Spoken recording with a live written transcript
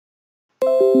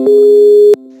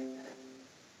Hello.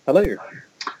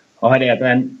 Oh, hi there,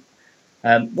 Ben.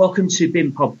 Welcome to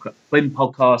BIM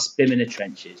Podcast, BIM in the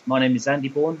Trenches. My name is Andy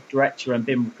Bourne, Director and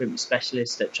BIM Recruitment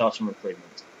Specialist at Charlton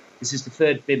Recruitment. This is the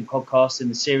third BIM podcast in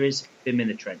the series, BIM in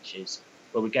the Trenches,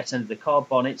 where we get under the car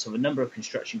bonnets of a number of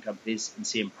construction companies and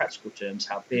see in practical terms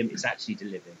how BIM is actually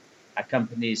delivered, how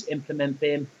companies implement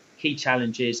BIM, key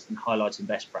challenges, and highlighting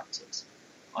best practice.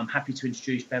 I'm happy to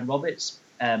introduce Ben Roberts,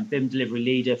 BIM Delivery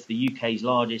Leader for the UK's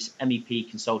largest MEP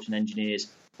consultant engineers,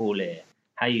 Hall Lear.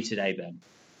 How are you today, Ben?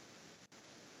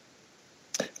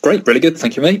 Great, really good.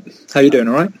 Thank you, mate. How are you doing?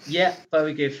 All right? Yeah,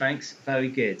 very good, thanks. Very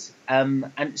good.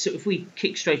 And so if we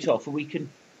kick straight off, we can,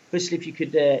 firstly, if you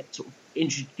could sort of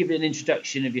give an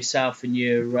introduction of yourself and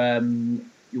your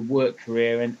work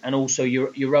career and also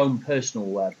your own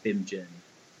personal BIM journey.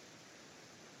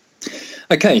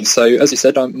 Okay, so as you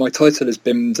said, my title is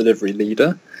BIM Delivery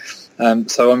Leader.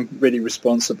 So I'm really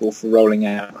responsible for rolling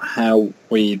out how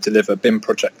we deliver BIM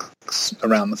projects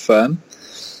around the firm.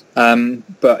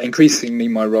 But increasingly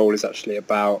my role is actually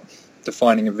about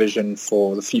defining a vision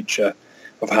for the future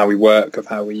of how we work, of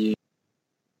how we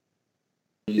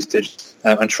use digital,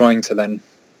 and trying to then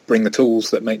bring the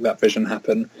tools that make that vision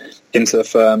happen into the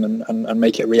firm and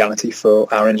make it a reality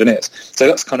for our engineers. So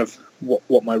that's kind of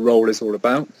what my role is all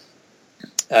about.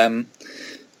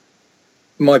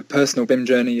 My personal BIM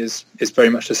journey is very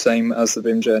much the same as the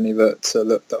BIM journey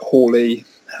that Hawley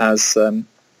has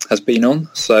been on.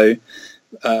 So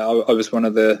I was one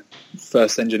of the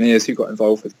first engineers who got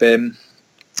involved with BIM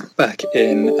back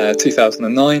in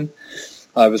 2009.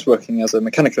 I was working as a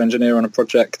mechanical engineer on a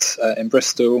project in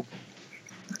Bristol,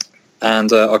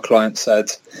 and our client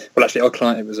said, well, actually our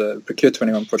client, it was a Procure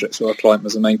 21 project, so our client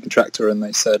was the main contractor, and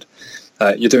they said,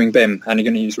 you're doing BIM and you're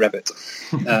going to use Revit.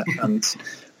 And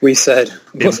we said,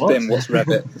 what's BIM, what's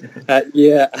Revit?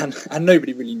 Yeah, and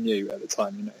nobody really knew at the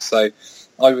time, you know. So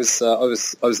I was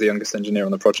the youngest engineer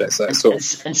on the project. So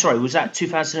and sorry, was that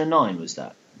 2009? Was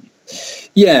that?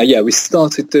 Yeah. We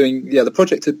started doing. Yeah, the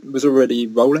project was already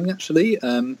rolling actually,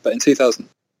 but in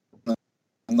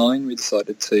 2009 we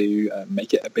decided to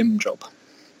make it a BIM job.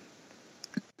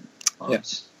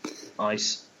 Nice. I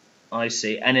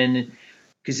see. And then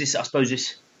because this, I suppose,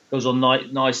 this goes on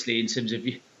nicely in terms of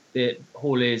the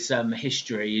Hawley's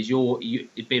history is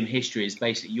BIM history is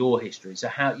basically your history. So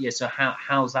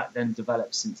how's that then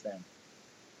developed since then?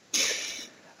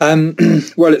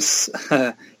 Well, it's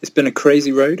been a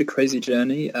crazy road, a crazy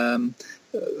journey.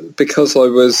 Because I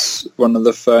was one of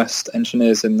the first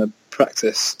engineers in the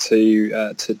practice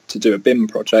to do a BIM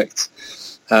project.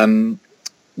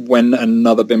 When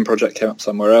another BIM project came up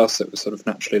somewhere else, it was sort of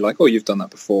naturally like, oh, you've done that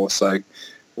before, so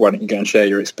why don't you go and share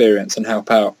your experience and help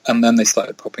out? And then they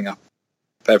started popping up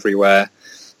everywhere.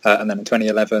 And then in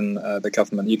 2011,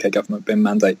 the UK government BIM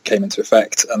mandate came into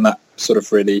effect, and that sort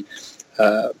of really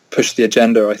pushed the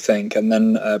agenda, I think. And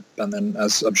then,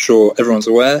 as I'm sure everyone's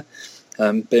aware,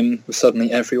 BIM was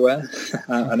suddenly everywhere,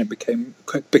 and it became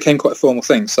quite a formal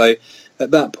thing. So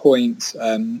at that point,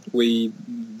 we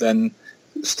then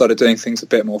started doing things a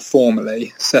bit more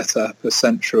formally, set up a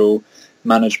central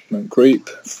management group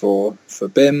for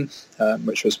BIM,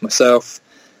 which was myself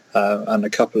and a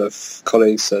couple of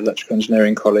colleagues, electrical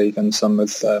engineering colleague and some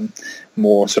with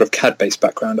more sort of CAD-based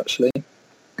background actually.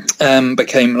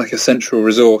 Became like a central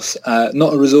resource,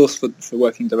 not a resource for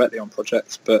working directly on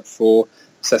projects, but for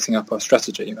setting up our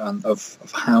strategy of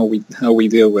how we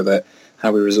deal with it,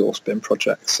 how we resource BIM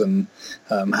projects, and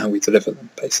how we deliver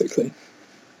them, basically.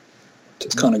 So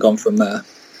it's kind of gone from there.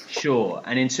 Sure.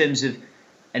 And in terms of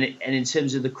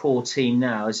the core team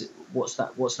now, what's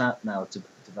that now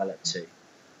developed to?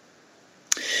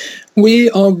 We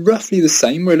are roughly the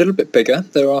same. We're a little bit bigger.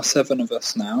 There are 7 of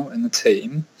us now in the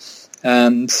team,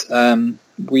 and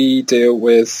we deal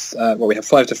with we have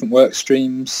 5 different work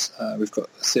streams. We've got,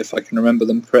 let's see if I can remember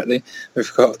them correctly.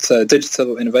 We've got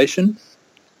digital innovation,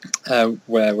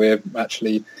 where we're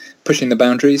actually pushing the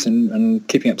boundaries and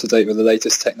keeping up to date with the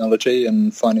latest technology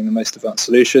and finding the most advanced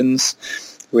solutions.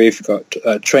 We've got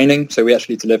training, so we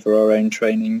actually deliver our own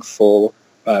training for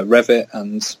Revit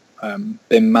and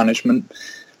BIM management.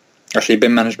 Actually,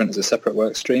 BIM management is a separate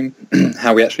work stream,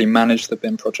 how we actually manage the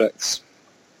BIM projects.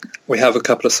 We have a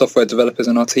couple of software developers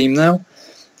in our team now,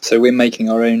 so we're making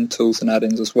our own tools and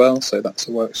add-ins as well, so that's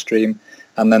a work stream.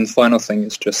 And then the final thing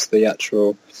is just the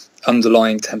actual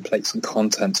underlying templates and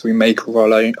content. So we make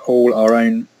all our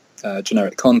own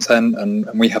generic content, and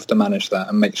we have to manage that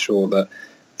and make sure that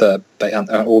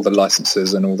all the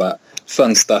licenses and all that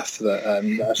fun stuff that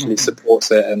actually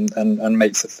supports it and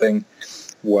makes the thing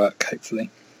work, hopefully.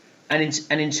 And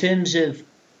in terms of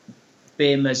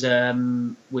BIM as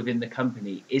within the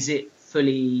company, is it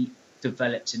fully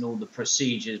developed in all the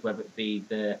procedures, whether it be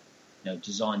the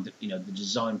design, the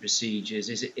design procedures?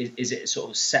 Is it a sort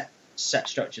of set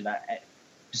structure, that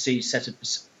set of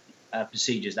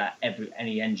procedures that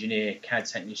any engineer, CAD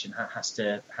technician has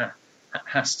to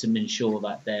ensure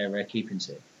that they're keeping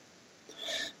to?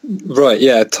 Right,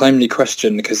 yeah, timely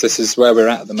question, because this is where we're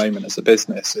at the moment as a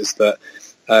business, is that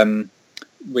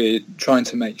we're trying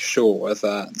to make sure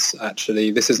that actually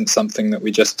this isn't something that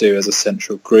we just do as a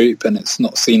central group, and it's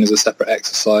not seen as a separate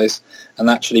exercise. And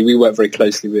actually we work very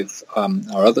closely with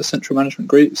our other central management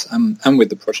groups and with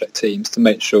the project teams to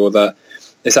make sure that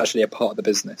it's actually a part of the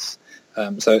business.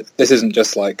 So this isn't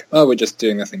just like, we're just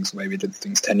doing the things the way we did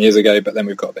things 10 years ago, but then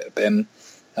we've got a bit of BIM.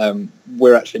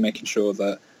 We're actually making sure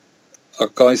that our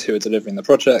guys who are delivering the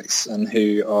projects and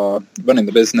who are running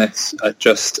the business are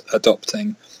just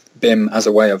adopting BIM as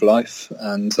a way of life,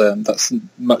 and that's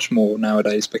much more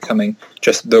nowadays becoming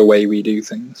just the way we do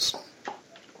things.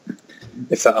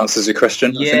 If that answers your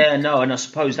question. Yeah, no, and I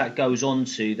suppose that goes on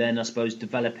to then,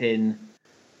 developing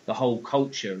the whole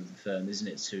culture of the firm, isn't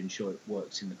it, to ensure it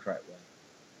works in the correct way?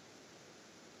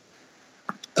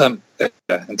 Yeah,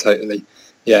 and totally.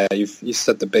 Yeah, you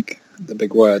said the big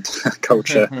word,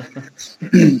 culture.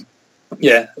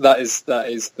 Yeah, that is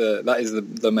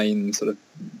the main sort of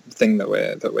thing that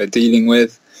we're dealing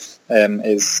with,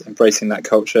 is embracing that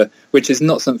culture, which is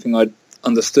not something I'd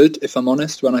understood, if I'm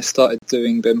honest. When I started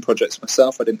doing BIM projects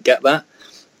myself, I didn't get that.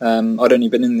 I'd only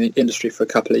been in the industry for a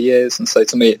couple of years, and so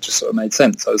to me it just sort of made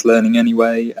sense. I was learning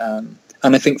anyway, and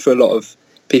I think for a lot of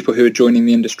people who are joining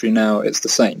the industry now, it's the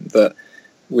same, that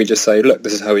we just say, look,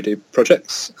 this is how we do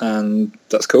projects, and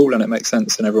that's cool, and it makes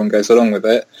sense, and everyone goes along with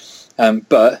it.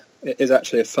 But it is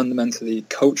actually a fundamentally,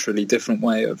 culturally different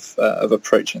way of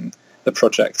approaching the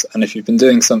project. And if you've been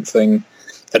doing something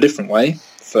a different way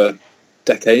for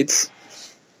decades,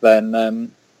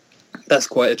 then that's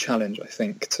quite a challenge, I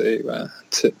think, to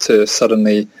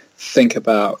suddenly think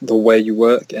about the way you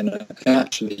work in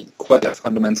actually quite a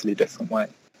fundamentally different way.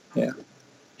 Yeah.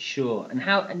 Sure. And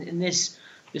how, and in this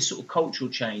sort of cultural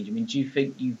change, I mean, do you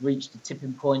think you've reached the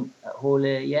tipping point at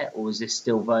Hawley yet, or is this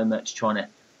still very much trying to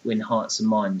win hearts and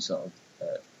minds sort of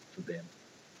for BIM?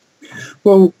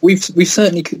 Well, we've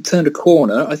certainly turned a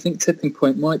corner. I think tipping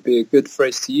point might be a good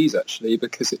phrase to use, actually,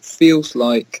 because it feels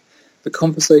like the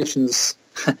conversations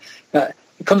I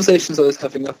was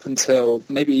having up until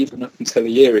maybe even up until a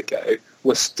year ago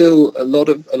were still a lot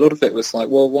of it was like,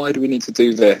 well, why do we need to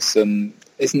do this? And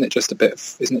isn't it just an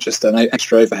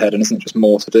extra overhead, and isn't it just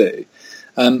more to do?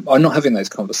 I'm not having those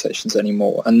conversations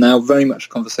anymore, and now very much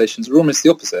conversations are almost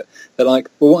the opposite. They're like,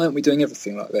 well, why aren't we doing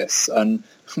everything like this? And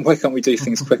why can't we do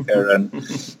things quicker? And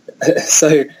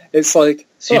so it's like...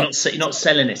 So you're not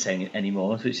selling it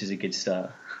anymore, which is a good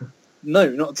start. No,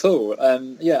 not at all.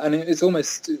 Yeah, and it's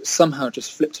almost somehow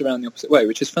just flipped around the opposite way,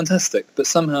 which is fantastic. But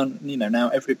somehow, now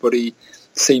not everybody,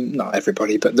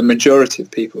 but the majority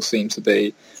of people seem to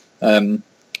be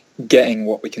getting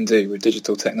what we can do with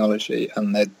digital technology,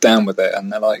 and they're down with it,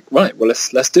 and they're like, right, well,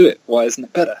 let's do it. Why isn't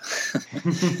it better?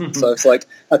 So it's like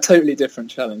a totally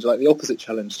different challenge, like the opposite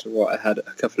challenge to what I had a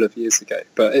couple of years ago.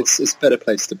 But it's a better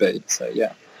place to be. So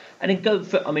yeah. And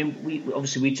then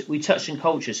we touched on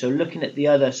culture. So looking at the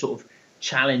other sort of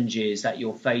challenges that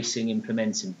you're facing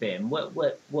implementing BIM,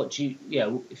 what do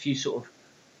you, if you sort of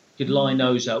could line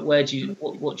those up, what do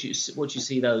you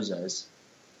see those as?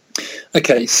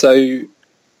 Okay, so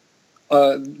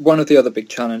one of the other big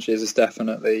challenges is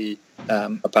definitely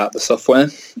about the software.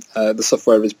 The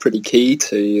software is pretty key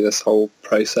to this whole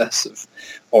process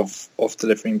of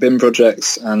delivering BIM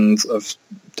projects and of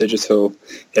digital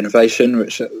innovation,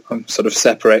 which I'm sort of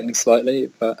separating slightly.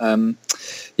 But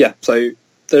so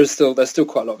there's still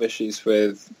quite a lot of issues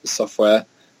with software.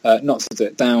 Not to do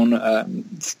it down,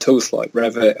 tools like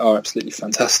Revit are absolutely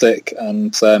fantastic,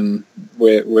 and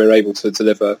we're able to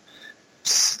deliver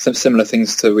some similar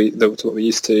things to what we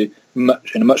used to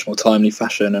in a much more timely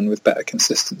fashion and with better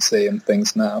consistency and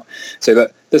things now. So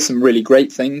that there's some really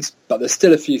great things, but there's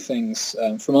still a few things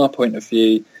from our point of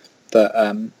view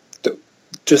that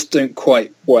just don't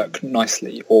quite work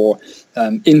nicely, or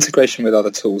integration with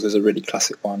other tools is a really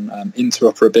classic one.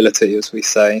 Interoperability, as we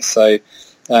say. So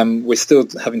we're still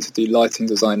having to do lighting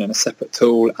design in a separate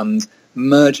tool, and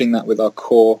merging that with our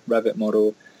core Revit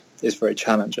model is very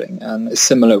challenging. And it's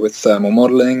similar with thermal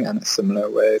modelling, and it's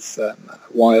similar with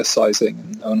wire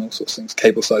sizing and all sorts of things,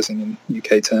 cable sizing in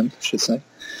UK terms, I should say.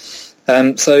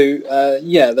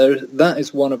 That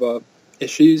is one of our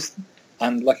issues.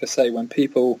 And like I say, when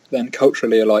people then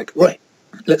culturally are like, right,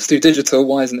 let's do digital,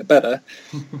 why isn't it better?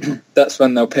 That's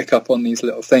when they'll pick up on these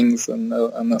little things, and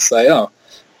they'll say, oh,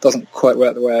 doesn't quite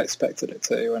work the way I expected it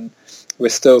to, and we're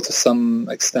still to some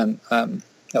extent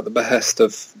at the behest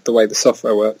of the way the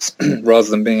software works, rather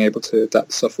than being able to adapt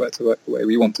the software to work the way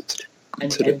we want it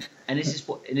to do. And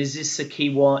is this a key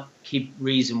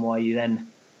reason why you then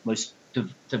most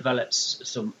develop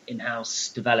some in-house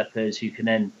developers who can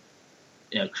then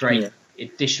create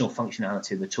additional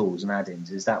functionality of the tools and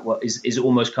add-ins? Is that what is it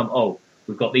almost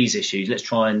we've got these issues, let's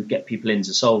try and get people in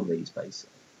to solve these, basically?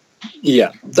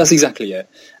 Yeah, that's exactly it.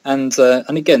 And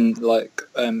again,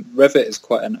 Revit is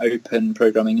quite an open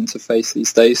programming interface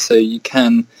these days, so you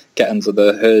can get under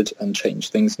the hood and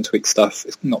change things and tweak stuff.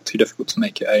 It's not too difficult to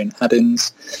make your own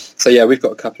add-ins. So yeah, we've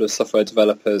got a couple of software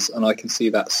developers, and I can see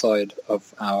that side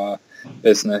of our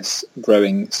business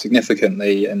growing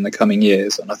significantly in the coming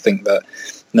years. And I think that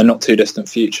in the not too distant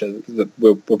future, that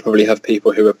we'll probably have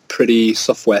people who are pretty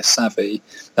software savvy,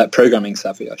 programming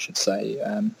savvy, I should say.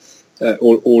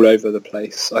 All over the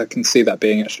place. I can see that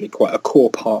being actually quite a core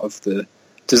part of the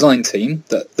design team,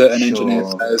 that an engineer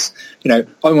says,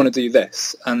 I want to do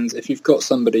this. And if you've got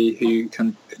somebody who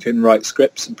can write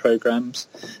scripts and programs,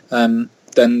 then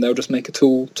they'll just make a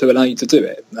tool to allow you to do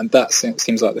it. And that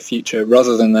seems like the future,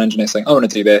 rather than the engineer saying, I want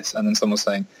to do this, and then someone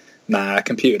saying, nah, a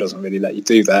computer doesn't really let you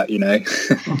do that,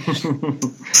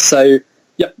 So,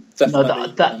 yeah,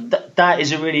 definitely. No, that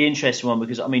is a really interesting one,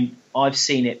 because, I've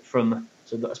seen it from...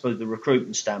 So I suppose the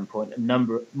recruitment standpoint,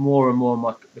 more and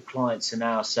more the clients are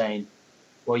now saying,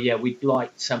 well, yeah, we'd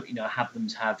like some, have them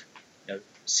to have,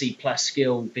 C+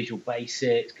 skill, Visual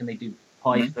Basics, can they do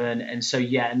Python? And so,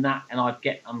 and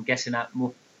I'm guessing that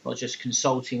more, not just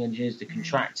consulting engineers, the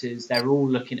contractors, they're all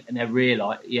looking and they're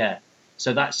realizing,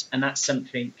 So that's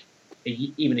something,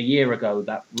 even a year ago,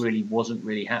 that really wasn't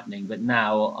really happening. But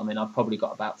now, I've probably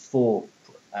got about 4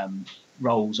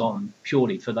 roles on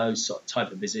purely for those sort of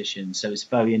type of positions. So it's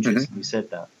very interesting you said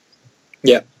that.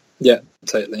 Yeah,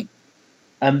 totally.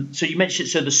 So you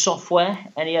mentioned the software.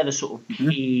 Any other sort of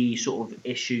key sort of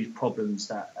issues, problems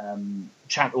that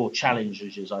or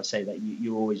challenges, as I say, that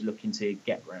you're always looking to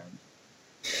get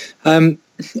around?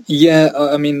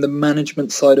 The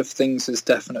management side of things is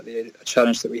definitely a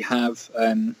challenge that we have.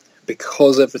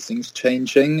 Because everything's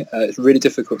changing, it's really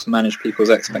difficult to manage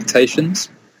people's expectations.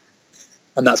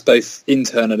 And that's both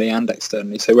internally and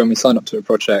externally. So when we sign up to a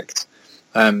project,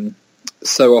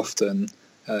 so often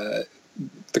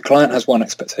the client has one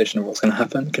expectation of what's going to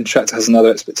happen, contractor has another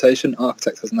expectation,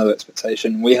 architect has another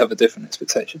expectation, we have a different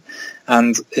expectation.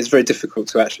 And it's very difficult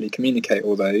to actually communicate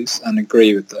all those and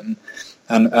agree with them.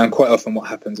 And quite often what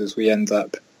happens is we end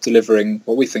up delivering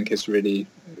what we think is really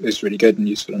good and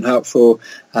useful and helpful,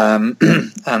 and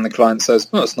the client says,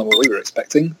 well, it's not what we were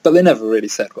expecting, but they never really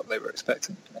said what they were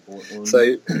expecting. What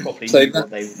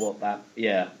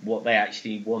they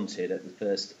actually wanted at the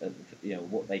first,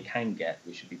 what they can get,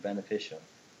 which should be beneficial.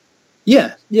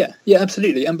 Yeah,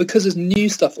 absolutely. And because there's new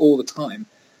stuff all the time,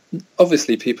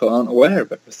 obviously people aren't aware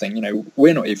of everything.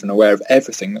 We're not even aware of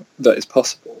everything that is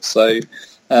possible. So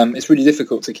it's really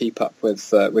difficult to keep up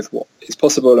with what is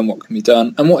possible and what can be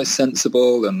done and what is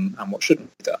sensible and what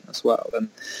shouldn't be done as well.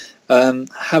 And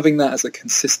having that as a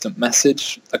consistent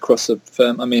message across a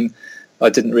firm. I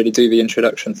didn't really do the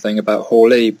introduction thing about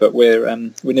Hawley, but we're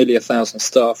nearly 1,000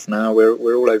 staff now.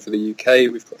 We're all over the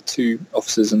UK. We've got 2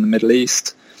 offices in the Middle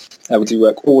East. We do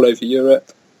work all over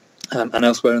Europe and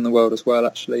elsewhere in the world as well,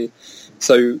 actually.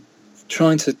 So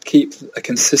trying to keep a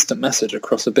consistent message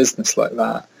across a business like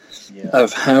that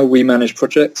of how we manage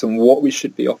projects and what we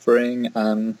should be offering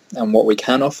and what we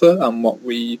can offer and what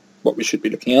we should be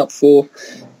looking out for,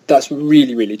 that's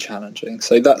really, really challenging.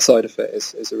 So that side of it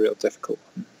is a real difficult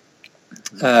one.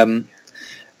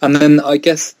 And then I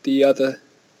guess the other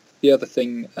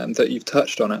thing that you've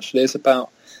touched on actually is about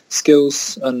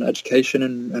skills and education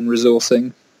and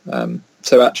resourcing.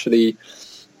 So actually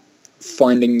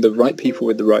finding the right people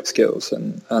with the right skills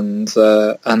and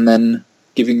then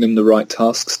giving them the right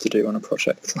tasks to do on a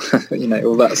project.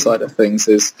 All that side of things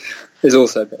is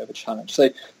also a bit of a challenge. So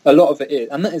a lot of it is,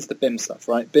 and that is the BIM stuff,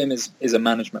 right? BIM is a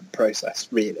management process,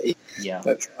 really. Yeah.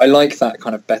 But I like that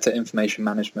kind of better information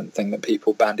management thing that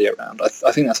people bandy around. I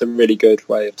think that's a really good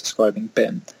way of describing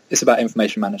BIM. It's about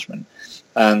information management.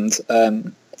 And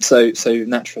so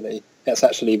naturally, it's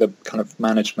actually the kind of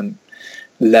management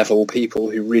level people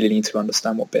who really need to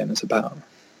understand what BIM is about.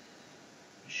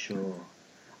 Sure.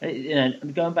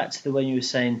 Going back to the way you were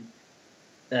saying,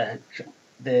 the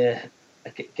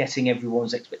getting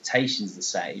everyone's expectations the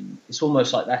same. It's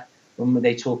almost like that when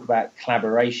they talk about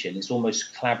collaboration. It's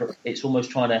almost trying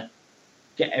to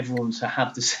get everyone to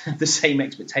have the same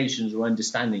expectations or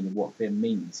understanding of what BIM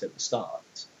means at the start.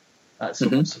 That's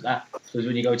almost that. Because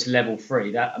when you go to level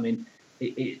 3,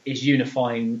 it's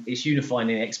unifying. It's unifying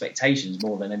in expectations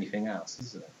more than anything else,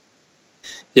 isn't it?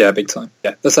 Yeah, big time.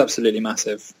 Yeah, that's absolutely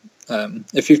massive.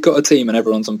 If you've got a team and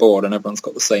everyone's on board and everyone's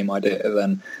got the same idea,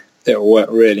 then it'll work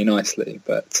really nicely.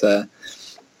 But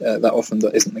that often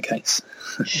isn't the case.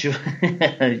 Sure,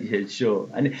 yeah, sure.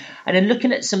 And then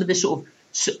looking at some of the sort of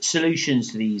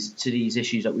solutions to these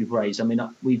issues that we've raised. I mean,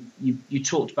 you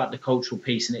talked about the cultural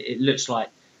piece, and it looks like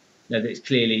that it's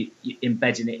clearly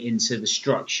embedding it into the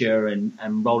structure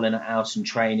and rolling it out and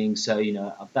training. So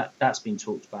that's been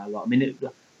talked about a lot. I mean,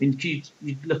 can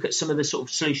you look at some of the sort of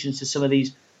solutions to some of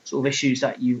these sort of issues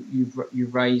that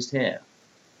you've raised here?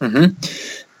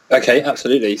 Mm-hmm. Okay,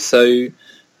 absolutely. So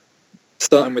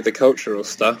starting with the cultural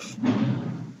stuff,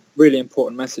 really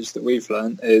important message that we've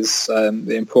learned is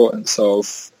the importance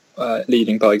of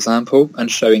leading by example and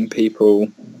showing people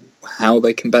how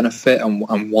they can benefit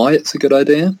and why it's a good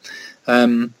idea.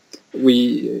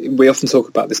 We often talk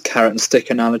about this carrot and stick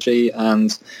analogy,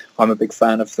 and I'm a big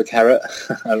fan of the carrot.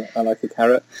 I like a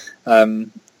carrot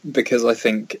because I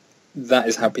think that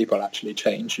is how people actually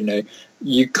change.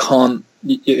 You can't,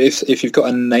 if you've got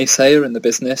a naysayer in the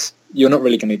business, you're not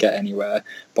really going to get anywhere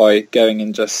by going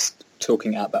and just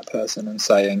talking at that person and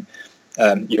saying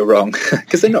you're wrong,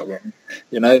 because they're not wrong.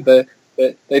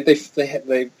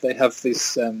 They have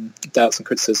these doubts and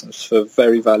criticisms for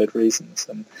very valid reasons,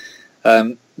 and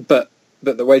but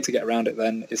the way to get around it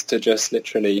then is to just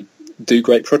literally do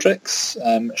great projects,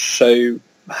 show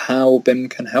how BIM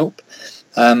can help,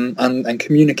 and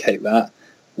communicate that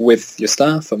with your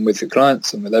staff and with your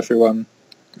clients and with everyone,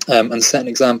 and set an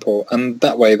example. And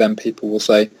that way then people will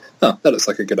say, oh, that looks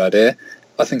like a good idea,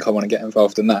 I think I want to get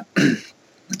involved in that.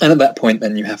 And at that point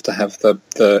then you have to have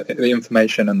the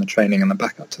information and the training and the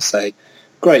backup to say,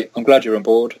 great, I'm glad you're on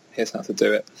board, here's how to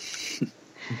do it.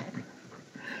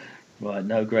 Right,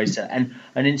 no, great stuff. And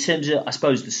in terms of, I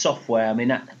suppose, the software, I mean,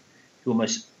 that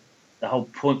almost the whole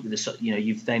point with the,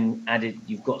 you've then added,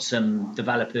 you've got some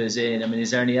developers in. I mean, is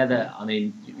there any other? I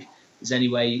mean, is there any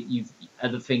way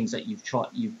other things that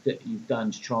you've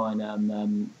done to try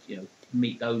and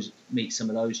meet some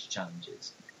of those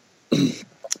challenges?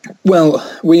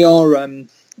 Well, we are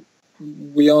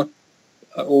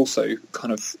also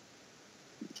kind of,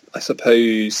 I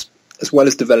suppose, as well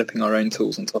as developing our own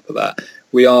tools on top of that,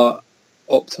 we are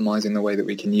optimizing the way that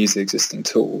we can use the existing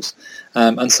tools.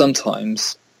 And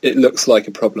sometimes it looks like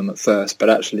a problem at first, but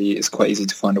actually it's quite easy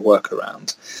to find a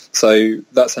workaround. So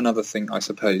that's another thing, I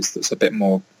suppose, that's a bit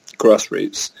more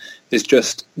grassroots, is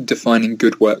just defining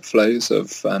good workflows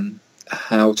of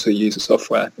how to use the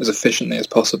software as efficiently as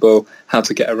possible, how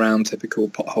to get around typical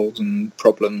potholes and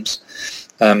problems.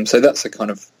 So that's a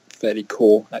kind of fairly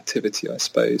core activity, I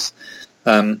suppose.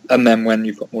 And then when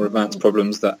you've got more advanced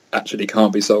problems that actually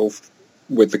can't be solved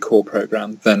with the core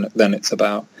program, then it's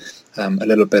about a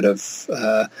little bit of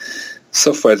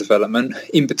software development.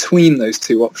 In between those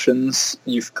two options,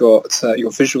 you've got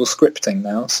your visual scripting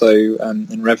now. So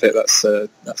in Revit,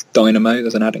 that's Dynamo.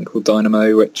 There's an add-in called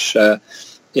Dynamo, which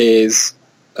is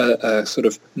a sort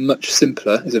of much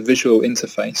simpler, is a visual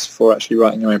interface for actually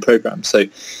writing your own program. So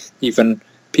even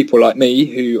people like me,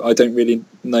 who I don't really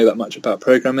know that much about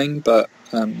programming, but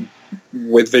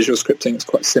with visual scripting, it's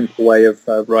quite a simple way of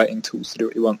writing tools to do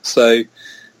what you want. So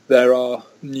there are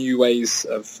new ways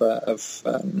of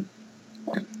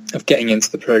getting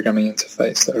into the programming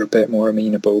interface that are a bit more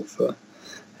amenable for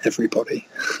everybody.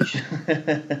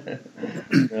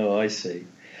 Oh, I see.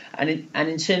 And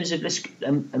in terms of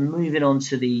moving on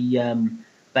to the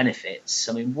benefits,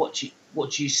 I mean, what do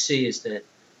you see as the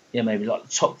maybe like the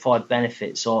top 5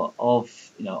 benefits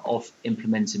of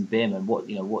implementing BIM, and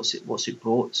what's it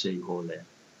brought to Hawley?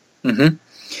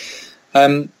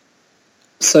 Mm-hmm.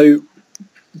 So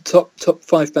top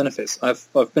 5 benefits.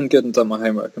 I've been good and done my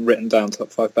homework and written down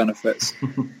top 5 benefits.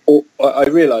 I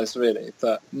realised really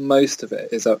that most of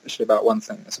it is actually about one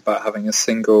thing. It's about having a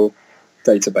single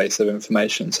database of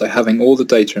information. So having all the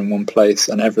data in one place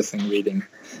and everything reading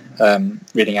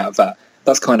out of that.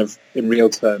 That's kind of, in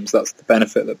real terms, that's the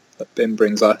benefit that BIM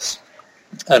brings us.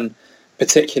 And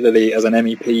particularly as an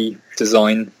MEP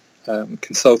design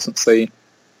consultancy,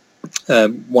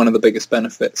 one of the biggest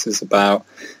benefits is about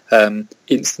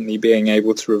instantly being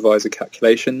able to revise the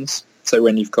calculations. So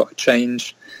when you've got a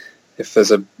change, if there's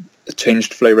a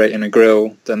changed flow rate in a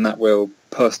grill, then that will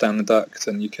pass down the duct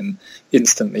and you can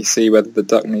instantly see whether the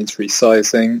duct needs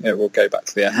resizing. It will go back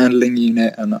to the air handling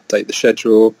unit and update the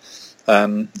schedule.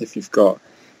 If you've got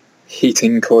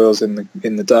heating coils in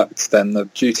the ducts, then the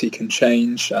duty can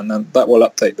change, and then that will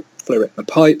update the flow rate in the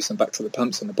pipes and back to the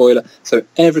pumps and the boiler. So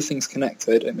everything's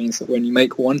connected. It means that when you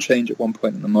make one change at one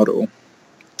point in the model,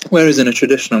 Whereas in a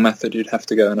traditional method, you'd have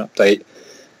to go and update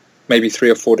maybe 3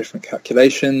 or 4 different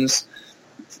calculations,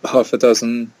 half a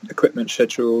dozen equipment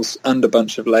schedules, and a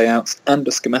bunch of layouts, and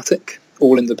a schematic,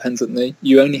 all independently.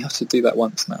 You only have to do that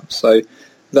once now. So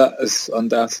that is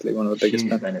undoubtedly one of the biggest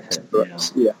benefits for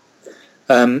us. Yeah.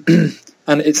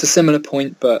 And it's a similar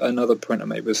point, but another point I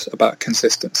made was about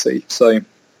consistency. So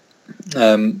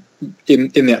in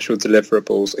the actual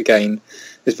deliverables, again,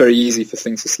 it's very easy for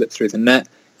things to slip through the net.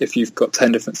 If you've got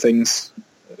 10 different things,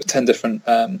 10 different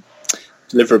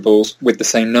deliverables with the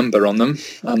same number on them,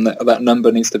 and that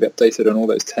number needs to be updated on all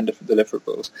those 10 different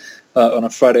deliverables on a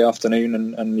Friday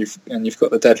afternoon, and you've got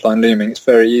the deadline looming, it's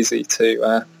very easy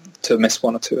to miss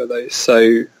 1 or 2 of those.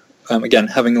 So again,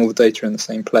 having all the data in the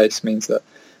same place means that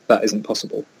isn't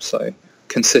possible. So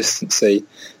consistency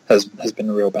has been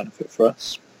a real benefit for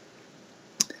us.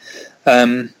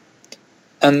 And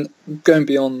going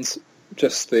beyond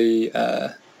just the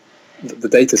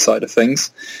data side of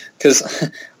things, because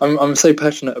I'm so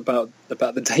passionate about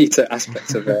the data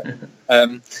aspect of it,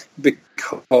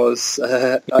 because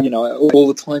all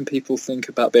the time people think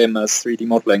about BIM as 3D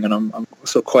modelling, and I'm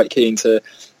sort of quite keen to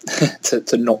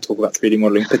not talk about 3D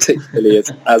modelling, particularly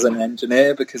as an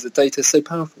engineer, because the data is so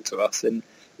powerful to us in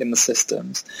the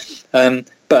systems.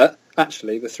 But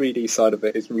actually, the 3D side of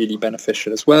it is really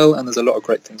beneficial as well, and there's a lot of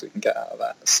great things we can get out of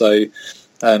that. So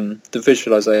the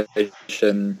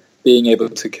visualization, being able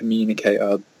to communicate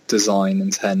our design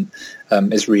intent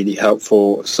is really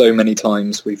helpful. So many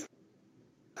times we've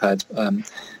had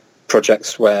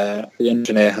projects where the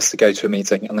engineer has to go to a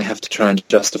meeting and they have to try and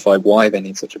justify why they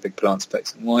need such a big plant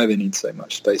space and why they need so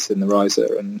much space in the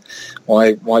riser and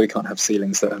why we can't have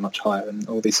ceilings that are much higher and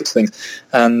all these sorts of things.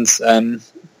 And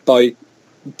by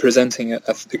presenting a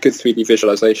good 3D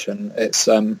visualization,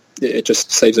 it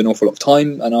just saves an awful lot of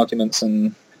time and arguments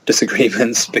and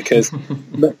disagreements, because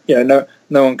no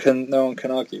one can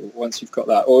argue once you've got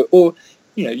that, or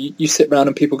you sit around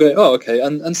and people go, oh okay,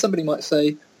 and somebody might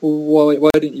say, well,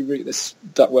 why didn't you route this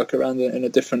ductwork around in a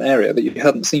different area that you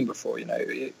hadn't seen before?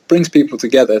 It brings people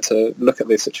together to look at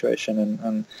the situation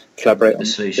and collaborate on the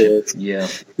solution. Yeah.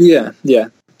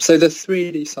 So the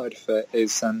 3D side of it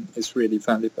is really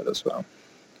valuable as well.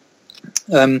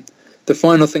 The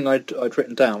final thing I'd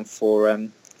written down for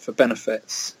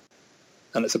benefits,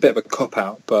 and it's a bit of a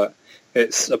cop-out, but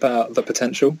it's about the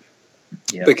potential.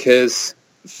 Yeah. Because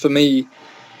for me,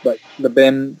 like the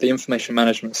BIM, the information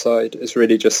management side, is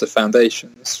really just the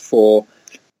foundations for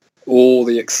all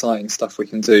the exciting stuff we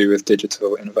can do with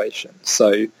digital innovation.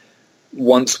 So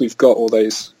once we've got all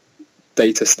those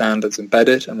data standards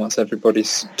embedded, and once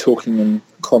everybody's talking in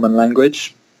common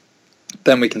language,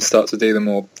 then we can start to do the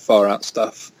more far-out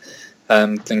stuff.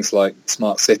 Things like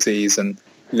smart cities and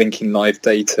linking live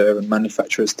data and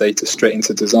manufacturers' data straight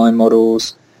into design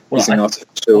models, using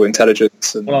artificial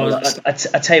intelligence. And I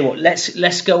tell you what,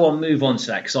 let's go on, move on to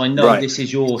that, because I know this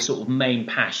is your sort of main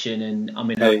passion, and I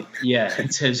mean, in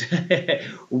terms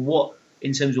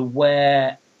of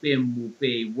where BIM will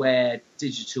be, where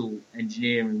digital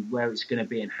engineering, where it's going to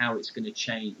be, and how it's going to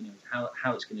change,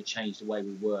 how it's going to change the way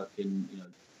we work and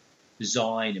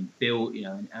design and build,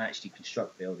 and actually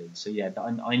construct buildings. So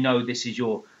I know this is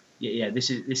your. This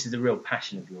is the real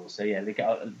passion of yours. So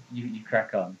you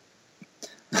crack on.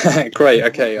 Great.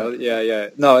 Okay.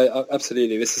 No,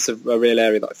 absolutely. This is a real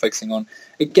area that I'm focusing on.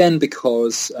 Again,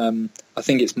 because I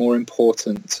think it's more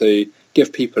important to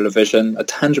give people a vision, a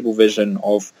tangible vision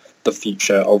of the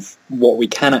future, of what we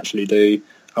can actually do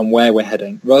and where we're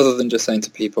heading, rather than just saying to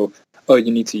people, "Oh,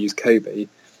 you need to use COBie."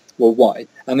 Well, why?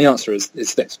 And the answer is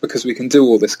this: because we can do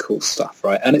all this cool stuff,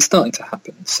 right? And it's starting to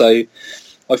happen. So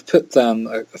I've put down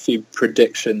a few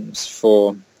predictions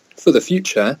for the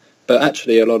future, but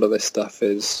actually a lot of this stuff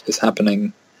is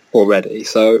happening already.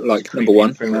 So, like, number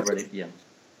one,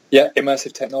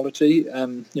 immersive technology.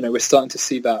 We're starting to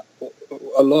see that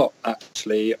a lot,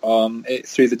 actually,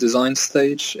 through the design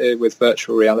stage with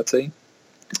virtual reality,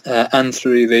 and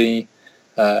through the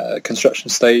construction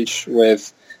stage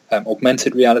with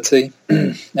augmented reality,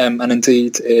 and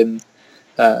indeed in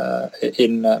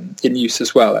use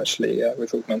as well, actually,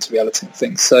 with augmented reality and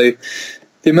things. So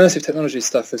the immersive technology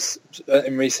stuff has,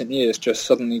 in recent years, just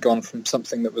suddenly gone from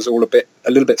something that was a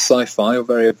little bit sci-fi or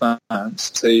very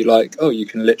advanced to like, oh, you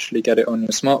can literally get it on your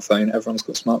smartphone. Everyone's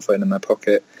got a smartphone in their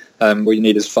pocket. All you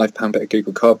need is a £5 bit of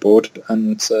Google Cardboard,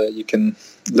 and you can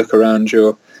look around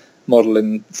your model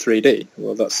in 3D.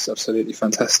 Well, that's absolutely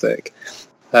fantastic.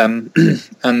 And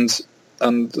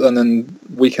then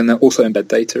we can also embed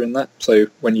data in that. So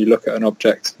when you look at an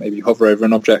object, maybe you hover over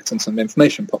an object and some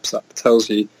information pops up, tells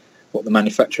you what the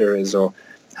manufacturer is or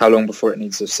how long before it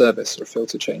needs a service or a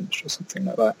filter change or something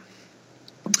like that.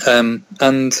 And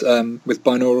with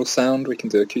binaural sound, we can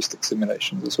do acoustic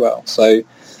simulations as well. So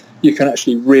you can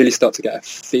actually really start to get a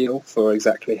feel for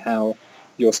exactly how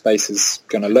your space is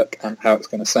going to look and how it's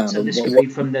going to sound. So this could be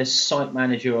from the site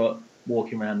manager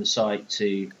walking around the site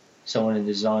to someone in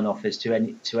the design office to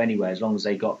anywhere, as long as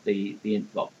they got the be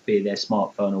it their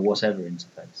smartphone or whatever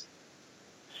interface.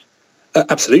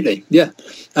 Absolutely, yeah.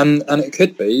 And it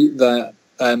could be that.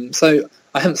 So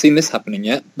I haven't seen this happening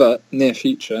yet, but near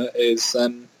future is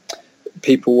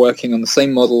people working on the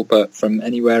same model but from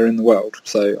anywhere in the world.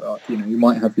 So you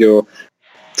might have your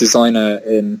designer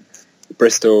in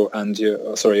Bristol and your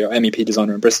MEP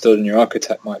designer in Bristol, and your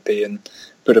architect might be in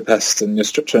Budapest, and your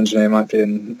structural engineer might be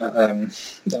in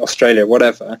Australia,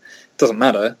 whatever. It doesn't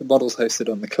matter. The model's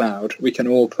hosted on the cloud. We can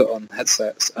all put on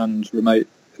headsets and remotely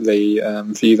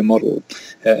view the model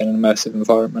in an immersive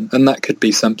environment. And that could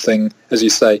be something, as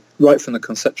you say, right from the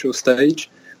conceptual stage,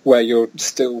 where you're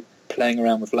still playing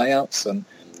around with layouts and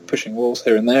pushing walls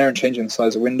here and there and changing the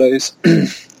size of windows,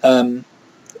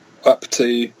 up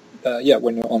to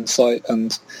when you're on site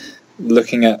and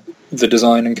looking at the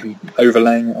design and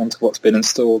overlaying it onto what's been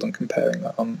installed and comparing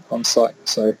that on site.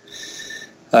 So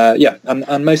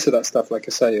and most of that stuff, like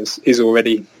I say, is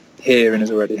already here and is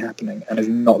already happening and is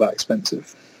not that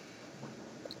expensive.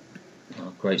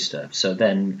 Oh, great stuff. So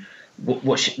then,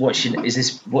 what's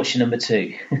your number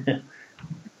two?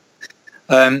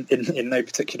 In no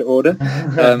particular order.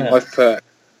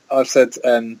 I've said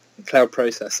cloud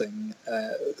processing.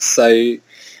 So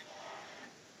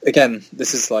again,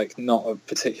 this is like not a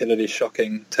particularly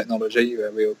shocking technology.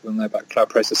 We'll know about cloud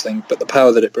processing, but the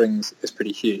power that it brings is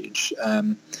pretty huge.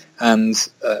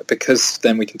 Because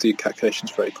then we can do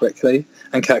calculations very quickly,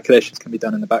 and calculations can be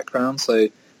done in the background, so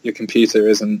your computer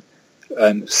isn't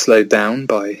slowed down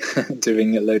by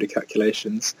doing a load of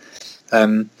calculations.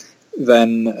 Then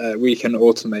we can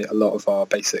automate a lot of our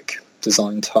basic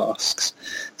design tasks.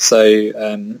 So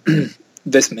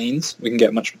this means we can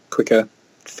get much quicker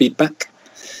feedback.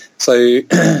 So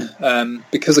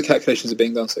because the calculations are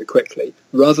being done so quickly,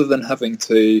 rather than having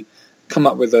to come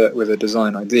up with a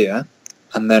design idea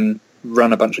and then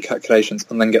run a bunch of calculations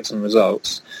and then get some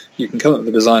results, you can come up with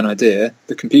a design idea,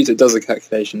 the computer does the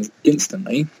calculations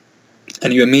instantly,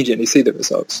 and you immediately see the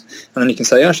results. And then you can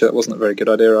say, actually, that wasn't a very good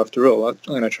idea after all. I'm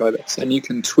going to try this. And you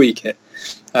can tweak it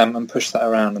and push that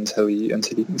around until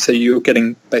you're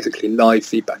getting basically live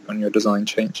feedback on your design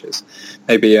changes.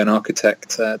 Maybe an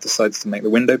architect decides to make the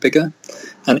window bigger,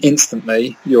 and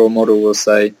instantly your model will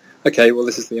say, okay, well,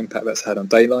 this is the impact that's had on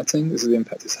daylighting, this is the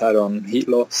impact it's had on heat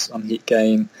loss, on heat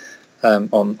gain,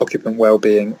 on occupant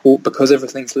well-being. All because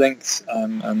everything's linked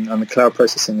and the cloud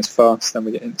processing is fast, then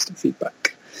we get instant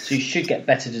feedback. So you should get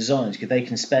better designs because they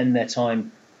can spend their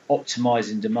time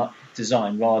optimizing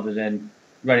design rather than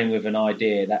running with an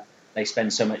idea that they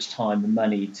spend so much time and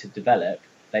money to develop.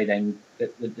 They then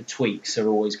the tweaks are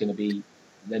always going to be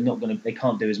they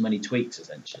can't do as many tweaks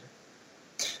essentially.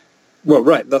 Well,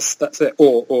 right, that's it.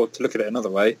 Or to look at it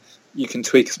another way, you can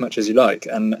tweak as much as you like,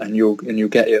 and you'll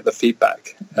get the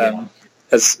feedback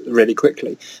as really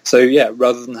quickly. So yeah,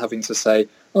 rather than having to say,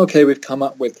 okay, we've come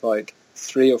up with like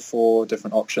 3 or 4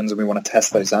 different options and we want to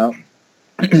test those out,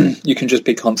 you can just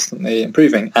be constantly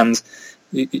improving. And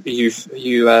you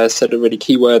said a really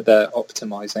key word there,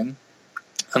 optimizing.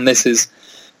 And this is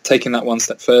taking that one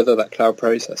step further. That cloud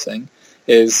processing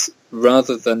is,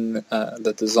 rather than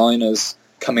the designers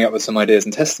coming up with some ideas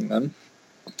and testing them,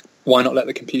 why not let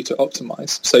the computer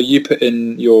optimize? So you put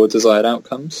in your desired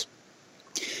outcomes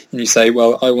and you say,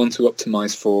 well, I want to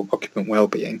optimize for occupant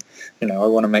well-being. I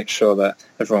want to make sure that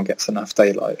everyone gets enough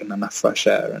daylight and enough fresh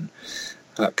air and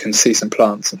can see some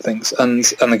plants and things. And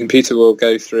the computer will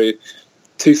go through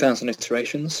 2,000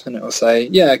 iterations and it will say,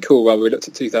 yeah, cool, well, we looked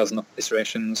at 2,000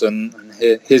 iterations and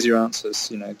here's your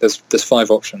answers. There's 5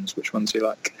 options, which ones you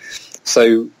like.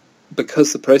 So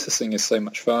because the processing is so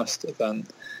much faster than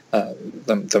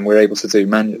we're able to do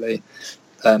manually,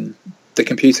 the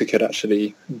computer could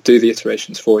actually do the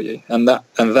iterations for you, and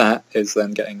that is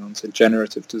then getting onto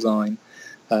generative design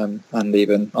and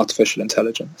even artificial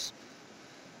intelligence.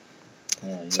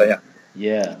 So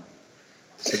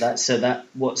that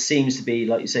what seems to be,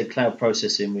 like you say, cloud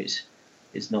processing, which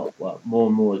is not more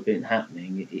and more has been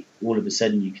happening. All of a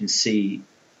sudden, you can see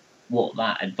what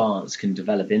that advance can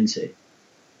develop into.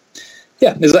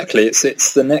 Yeah, exactly.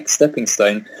 It's the next stepping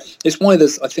stone. It's why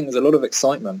there's a lot of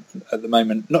excitement at the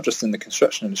moment, not just in the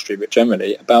construction industry, but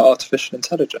generally about artificial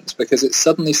intelligence, because it's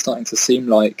suddenly starting to seem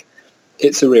like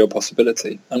it's a real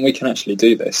possibility, and we can actually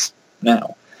do this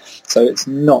now. So it's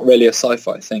not really a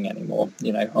sci-fi thing anymore.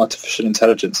 Artificial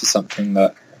intelligence is something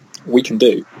that we can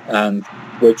do, and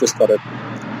we've just got to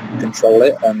control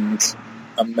it and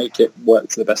make it work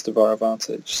to the best of our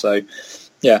advantage. So,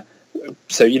 yeah.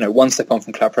 So, one step on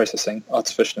from cloud processing,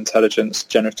 artificial intelligence,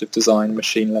 generative design,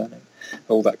 machine learning,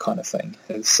 all that kind of thing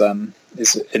is an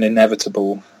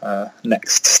inevitable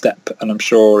next step. And I'm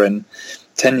sure in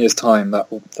 10 years' time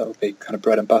that will be kind of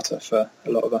bread and butter for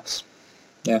a lot of us.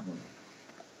 Yeah.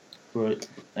 Right.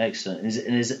 Excellent.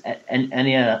 Is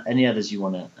any others you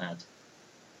want to add?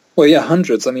 Well, yeah,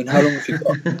 hundreds. I mean, how long have you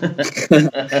got?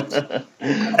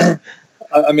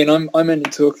 I mean, I'm only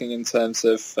talking in terms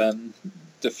of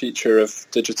the future of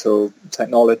digital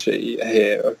technology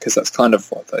here, because that's kind of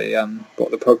what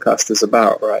the podcast is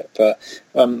about, right? But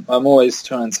I'm always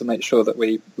trying to make sure that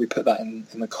we put that in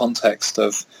the context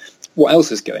of what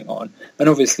else is going on. And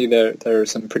obviously there are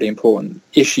some pretty important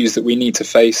issues that we need to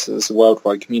face as a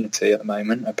worldwide community at the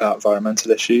moment about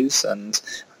environmental issues and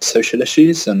social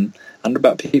issues and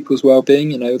about people's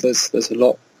well-being. There's a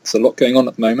lot going on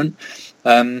at the moment.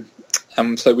 And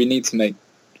so we need to make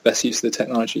best use of the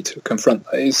technology to confront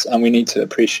those, and we need to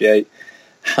appreciate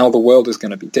how the world is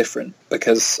going to be different,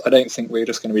 because I don't think we're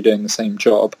just going to be doing the same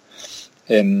job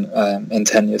in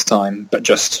 10 years' time, but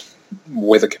just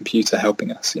with a computer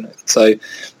helping us. So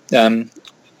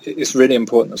it's really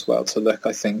important as well to look,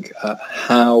 I think, at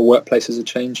how workplaces are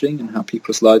changing and how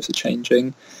people's lives are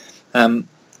changing, and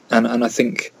I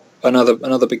think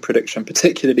another big prediction,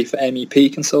 particularly for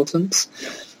MEP consultants.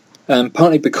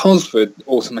 Partly because we're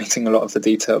automating a lot of the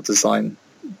detailed design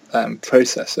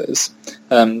processes.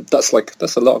 That's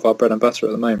a lot of our bread and butter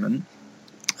at the moment.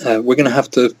 We're going to have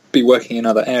to be working in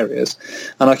other areas,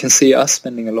 and I can see us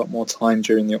spending a lot more time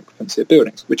during the occupancy of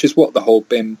buildings, which is what the whole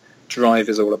BIM drive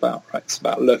is all about, right? It's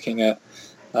about looking at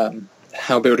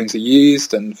how buildings are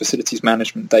used and facilities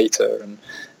management data and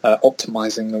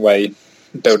optimizing the way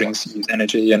buildings use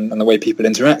energy and the way people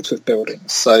interact with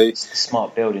buildings. So it's the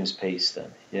smart buildings piece then.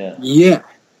 Yeah,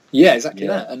 exactly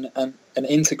that. And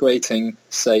integrating,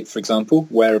 say, for example,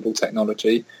 wearable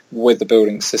technology with the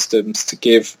building systems to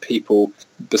give people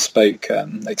bespoke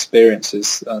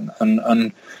experiences, and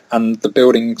the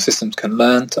building systems can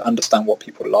learn to understand what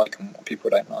people like and what people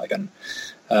don't like, and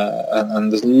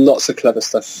there's lots of clever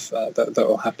stuff that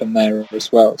will happen there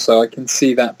as well. So I can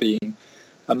see that being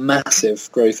a massive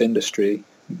growth industry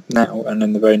now and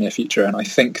in the very near future, and I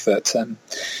think that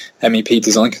MEP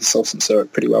design consultants are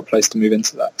pretty well placed to move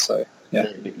into that. So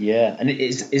yeah. And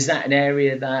is that an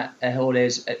area that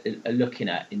holidays are looking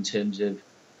at in terms of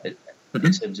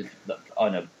business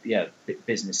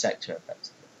sector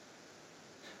effectively?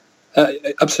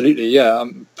 Absolutely, yeah.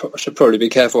 I should probably be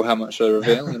careful how much I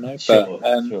reveal, Sure.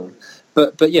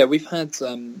 But yeah, we've had.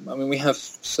 We have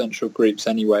central groups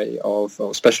anyway or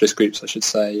specialist groups, I should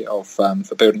say,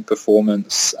 for building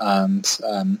performance and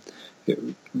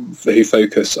who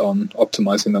focus on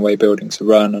optimising the way buildings are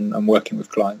run and working with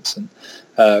clients, and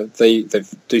they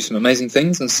do some amazing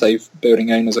things and save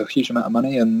building owners a huge amount of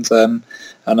money, and a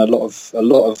lot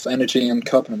of energy and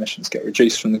carbon emissions get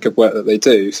reduced from the good work that they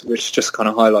do, which just kind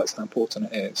of highlights how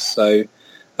important it is. So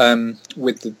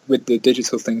with the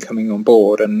digital thing coming on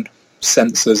board, and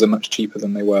sensors are much cheaper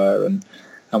than they were, and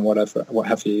what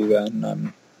have you,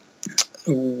 then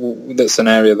that's an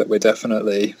area that we're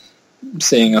definitely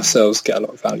seeing ourselves get a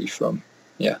lot of value from.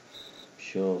 Yeah.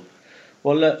 Sure.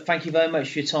 Well, look, thank you very much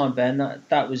for your time, Ben.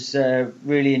 That was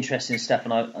really interesting stuff,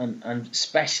 and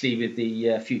especially with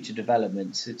the future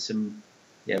developments, it's some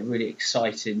really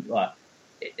exciting. Like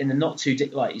in the not too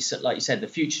like you said, the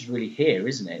future's really here,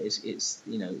 isn't it? It's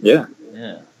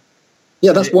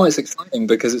Yeah, that's why it's exciting,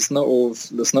 because it's not all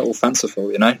fanciful.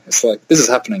 It's like, this is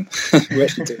happening. We're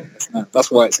actually doing this now.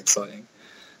 That's why it's exciting.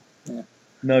 Yeah.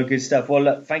 No, good stuff. Well,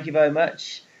 look, thank you very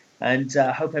much, and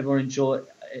I hope everyone enjoyed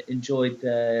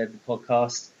the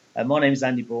podcast. My name is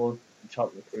Andy Bourne from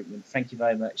Chartered Recruitment. Thank you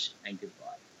very much, and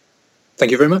goodbye.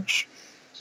 Thank you very much.